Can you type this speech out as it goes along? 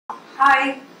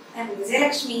Hi, I'm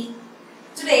Lakshmi.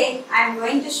 Today I am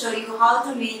going to show you how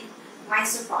to make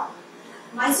Mysore Pak.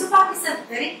 Mysore Pak is a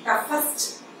very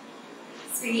toughest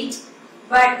sweet,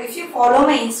 but if you follow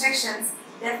my instructions,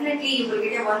 definitely you will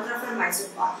get a wonderful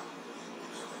Mysore Pak.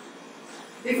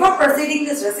 Before proceeding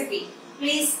this recipe,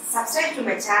 please subscribe to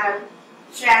my channel,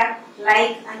 share,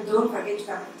 like and don't forget to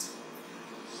comment.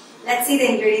 Let's see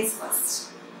the ingredients first.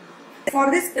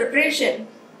 For this preparation,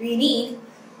 we need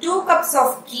 2 cups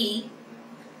of ghee,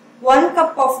 1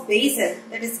 cup of besan,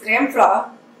 that is gram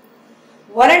flour,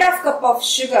 1½ cup of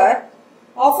sugar,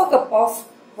 half a cup of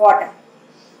water.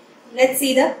 Let's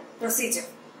see the procedure.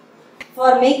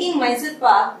 For making Mysore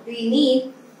Pak, we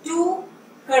need 2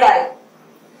 kadai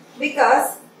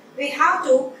because we have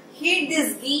to heat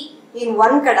this ghee in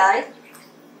 1 kadai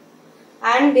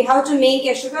and we have to make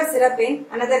a sugar syrup in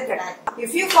another kadai.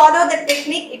 If you follow the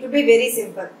technique, it will be very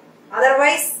simple.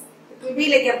 Otherwise, it will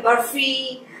be like a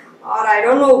burfi or I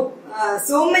don't know,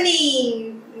 so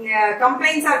many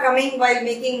complaints are coming while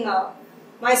making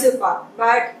Mysore Pak.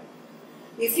 But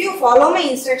if you follow my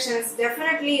instructions,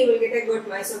 definitely you will get a good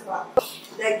Mysore Pak.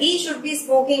 The ghee should be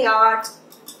smoking hot.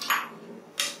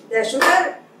 The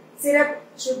sugar syrup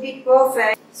should be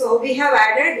perfect. So we have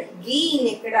added ghee in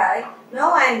a kadai.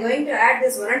 Now I am going to add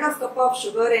this 1½ cup of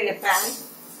sugar in a pan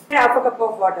and half a cup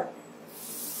of water.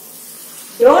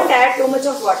 Don't add too much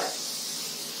of water.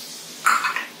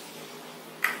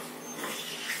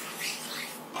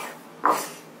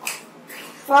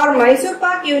 For Mysore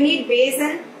Pak, you need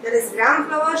besan, that is gram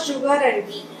flour, sugar and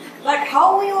ghee. But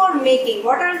how you are making?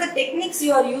 What are the techniques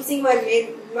you are using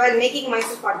while making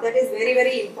Mysore Pak? That is very,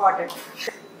 very important.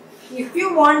 If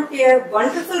you want a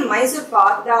wonderful Mysore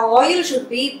Pak, the oil should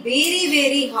be very,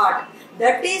 very hot.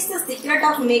 That is the secret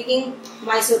of making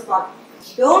Mysore Pak.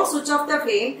 Don't switch off the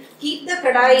flame. Keep the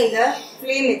kadai in the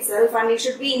flame itself and it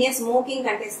should be in a smoking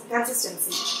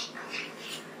consistency.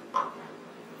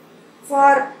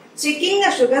 For checking the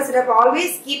sugar syrup,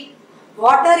 always keep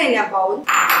water in a bowl.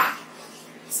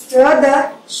 Stir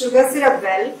the sugar syrup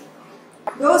well.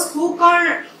 Those who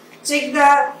can't check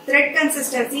the thread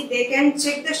consistency, they can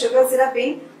check the sugar syrup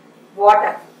in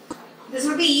water. This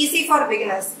will be easy for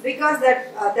beginners because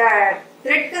the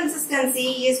thread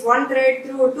consistency is 1 thread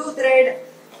through 2 thread.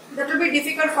 That will be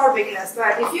difficult for beginners.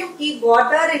 But if you keep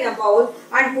water in a bowl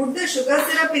and put the sugar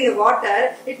syrup in the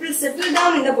water, it will settle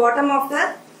down in the bottom of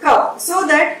the cup so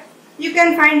that you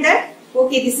can find that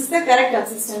okay, this is the correct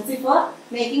consistency for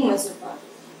making Mysore Pak.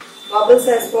 Bubbles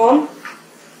has formed.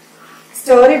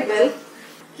 Stir it well.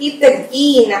 Keep the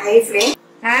ghee in a high flame.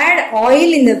 Add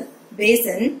oil in the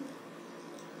basin.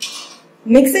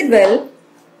 Mix it well.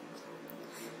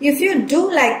 If you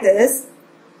do like this,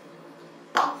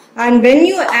 and when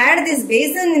you add this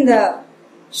basin in the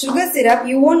sugar syrup,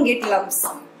 you won't get lumps.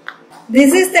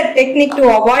 This is the technique to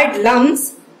avoid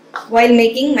lumps while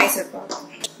making Mysore Pak.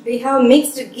 We have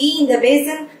mixed ghee in the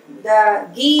basin. The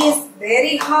ghee is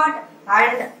very hot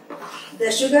and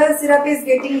the sugar syrup is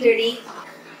getting ready.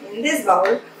 In this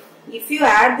bowl, if you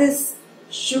add this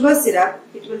sugar syrup,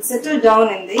 it will settle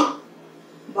down in the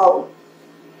bowl.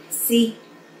 See?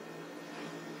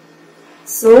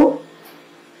 So,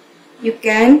 you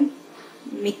can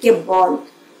make a ball.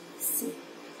 See?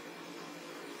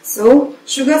 So,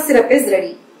 sugar syrup is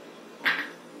ready.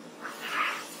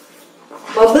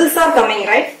 Bubbles are coming,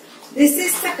 right? This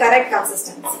is the correct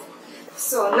consistency.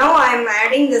 So, now I am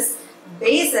adding this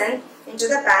basin into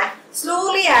the pan.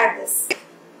 Slowly add this.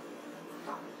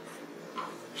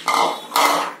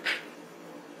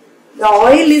 The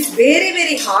oil is very,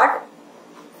 very hot.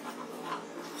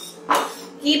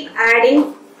 Keep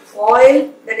adding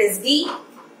oil, that is ghee,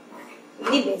 in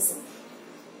the basin.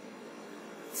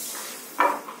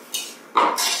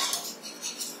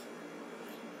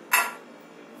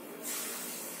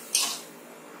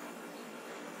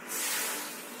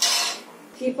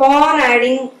 Keep on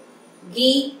adding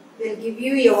ghee, will give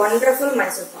you a wonderful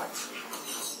Mysore Pak.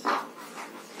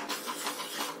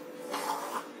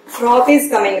 Froth is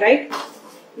coming, right?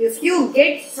 If you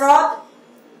get froth,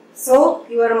 so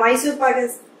your Mysore Pak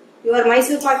is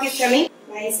coming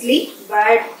nicely.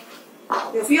 But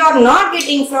if you are not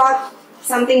getting froth,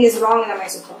 something is wrong in the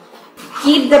Mysore Pak.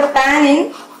 Keep the pan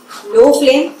in low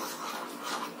flame.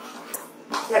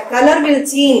 The color will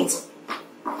change.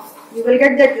 You will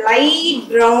get that light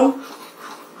brown.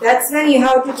 That's when you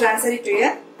have to transfer it to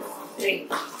a tray.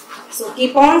 So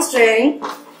keep on stirring.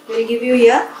 Will give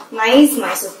you a nice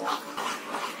Mysore Pak.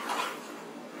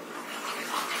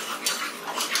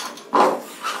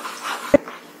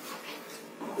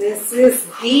 This is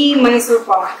the Mysore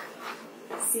Pak.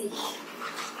 See,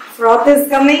 froth is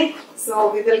coming,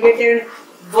 so we will get a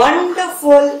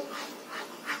wonderful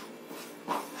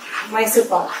Mysore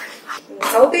Pak. In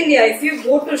South India, if you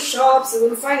go to shops, you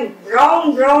will find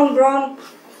brown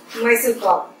Mysore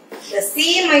Pak. The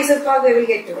same Mysore Pak we will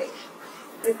get today.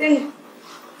 Within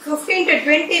 15 to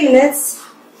 20 minutes,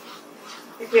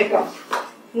 it will come.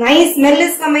 Nice smell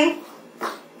is coming.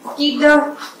 Keep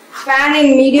the pan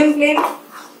in medium flame.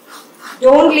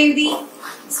 Don't leave the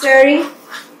stirring.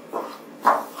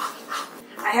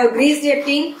 I have greased a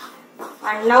tin,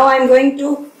 and now I am going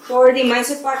to pour the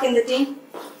Mysore Pak in the tin.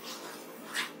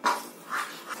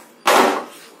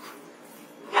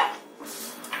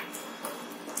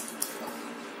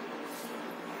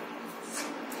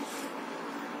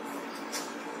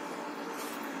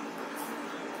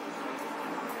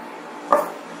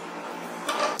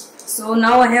 So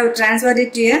now I have transferred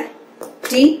it to a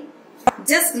tin.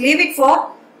 Just leave it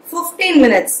for 15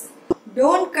 minutes.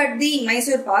 Don't cut the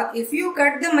Mysore Pak. If you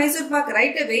cut the Mysore Pak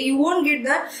right away, you won't get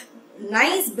the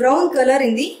nice brown color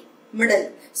in the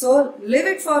middle. So leave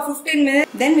it for 15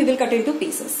 minutes. Then we will cut into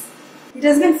pieces. It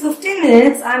has been 15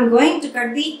 minutes. I am going to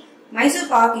cut the Mysore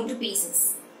Pak into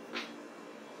pieces.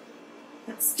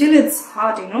 But still it's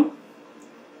hot, you know.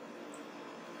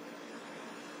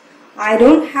 I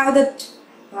don't have that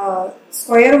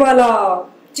square wala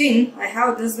tin. I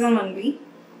have this one only.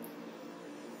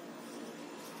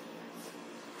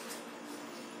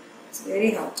 It's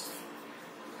very hot.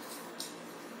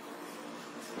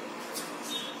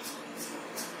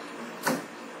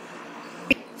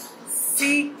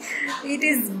 See, it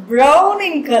is brown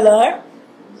in color.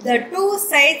 The two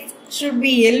sides should be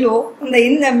yellow.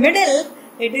 In the middle,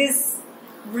 it is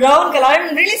brown color. I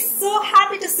am really so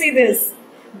happy to see this.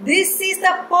 This is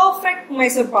the perfect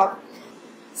Mysore Pak.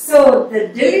 So the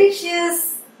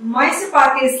delicious Mysore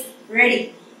Pak is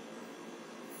ready.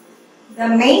 The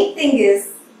main thing is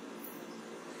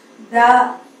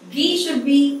the ghee should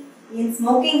be in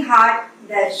smoking hot,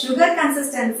 the sugar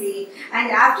consistency,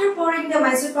 and after pouring the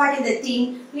Mysore Pak in the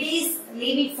tin, please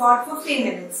leave it for 15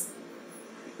 minutes.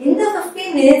 In the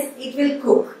 15 minutes, it will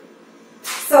cook.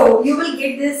 So you will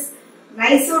get this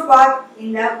Mysore Pak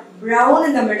in the brown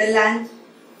in the middle and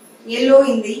yellow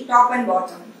in the top and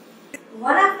bottom.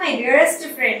 One of my dearest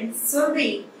friends,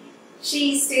 Surbi,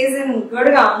 she stays in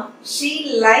Gurgaon.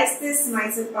 She likes this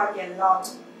Mysore Pak a lot.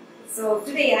 So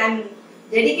today I am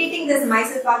dedicating this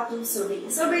Mysore Pak to Surbi.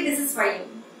 Surbi, this is for you.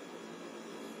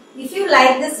 If you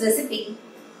like this recipe,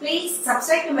 please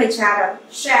subscribe to my channel,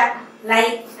 share,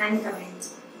 like and comment.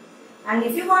 And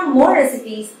if you want more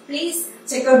recipes, please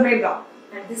check out my blog.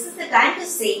 And this is the time to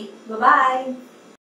say bye-bye.